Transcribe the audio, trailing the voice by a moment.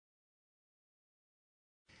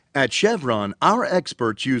At Chevron, our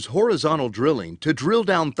experts use horizontal drilling to drill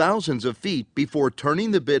down thousands of feet before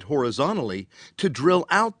turning the bit horizontally to drill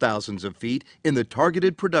out thousands of feet in the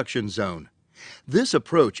targeted production zone. This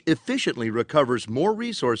approach efficiently recovers more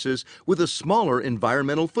resources with a smaller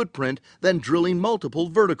environmental footprint than drilling multiple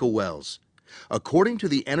vertical wells. According to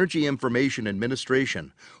the Energy Information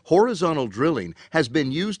Administration, horizontal drilling has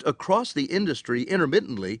been used across the industry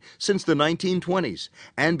intermittently since the 1920s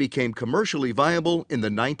and became commercially viable in the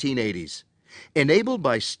 1980s. Enabled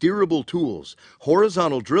by steerable tools,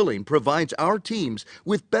 horizontal drilling provides our teams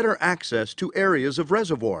with better access to areas of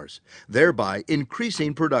reservoirs, thereby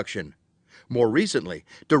increasing production. More recently,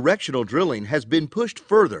 directional drilling has been pushed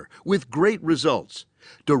further with great results.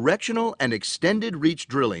 Directional and extended reach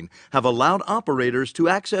drilling have allowed operators to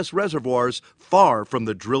access reservoirs far from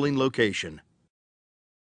the drilling location.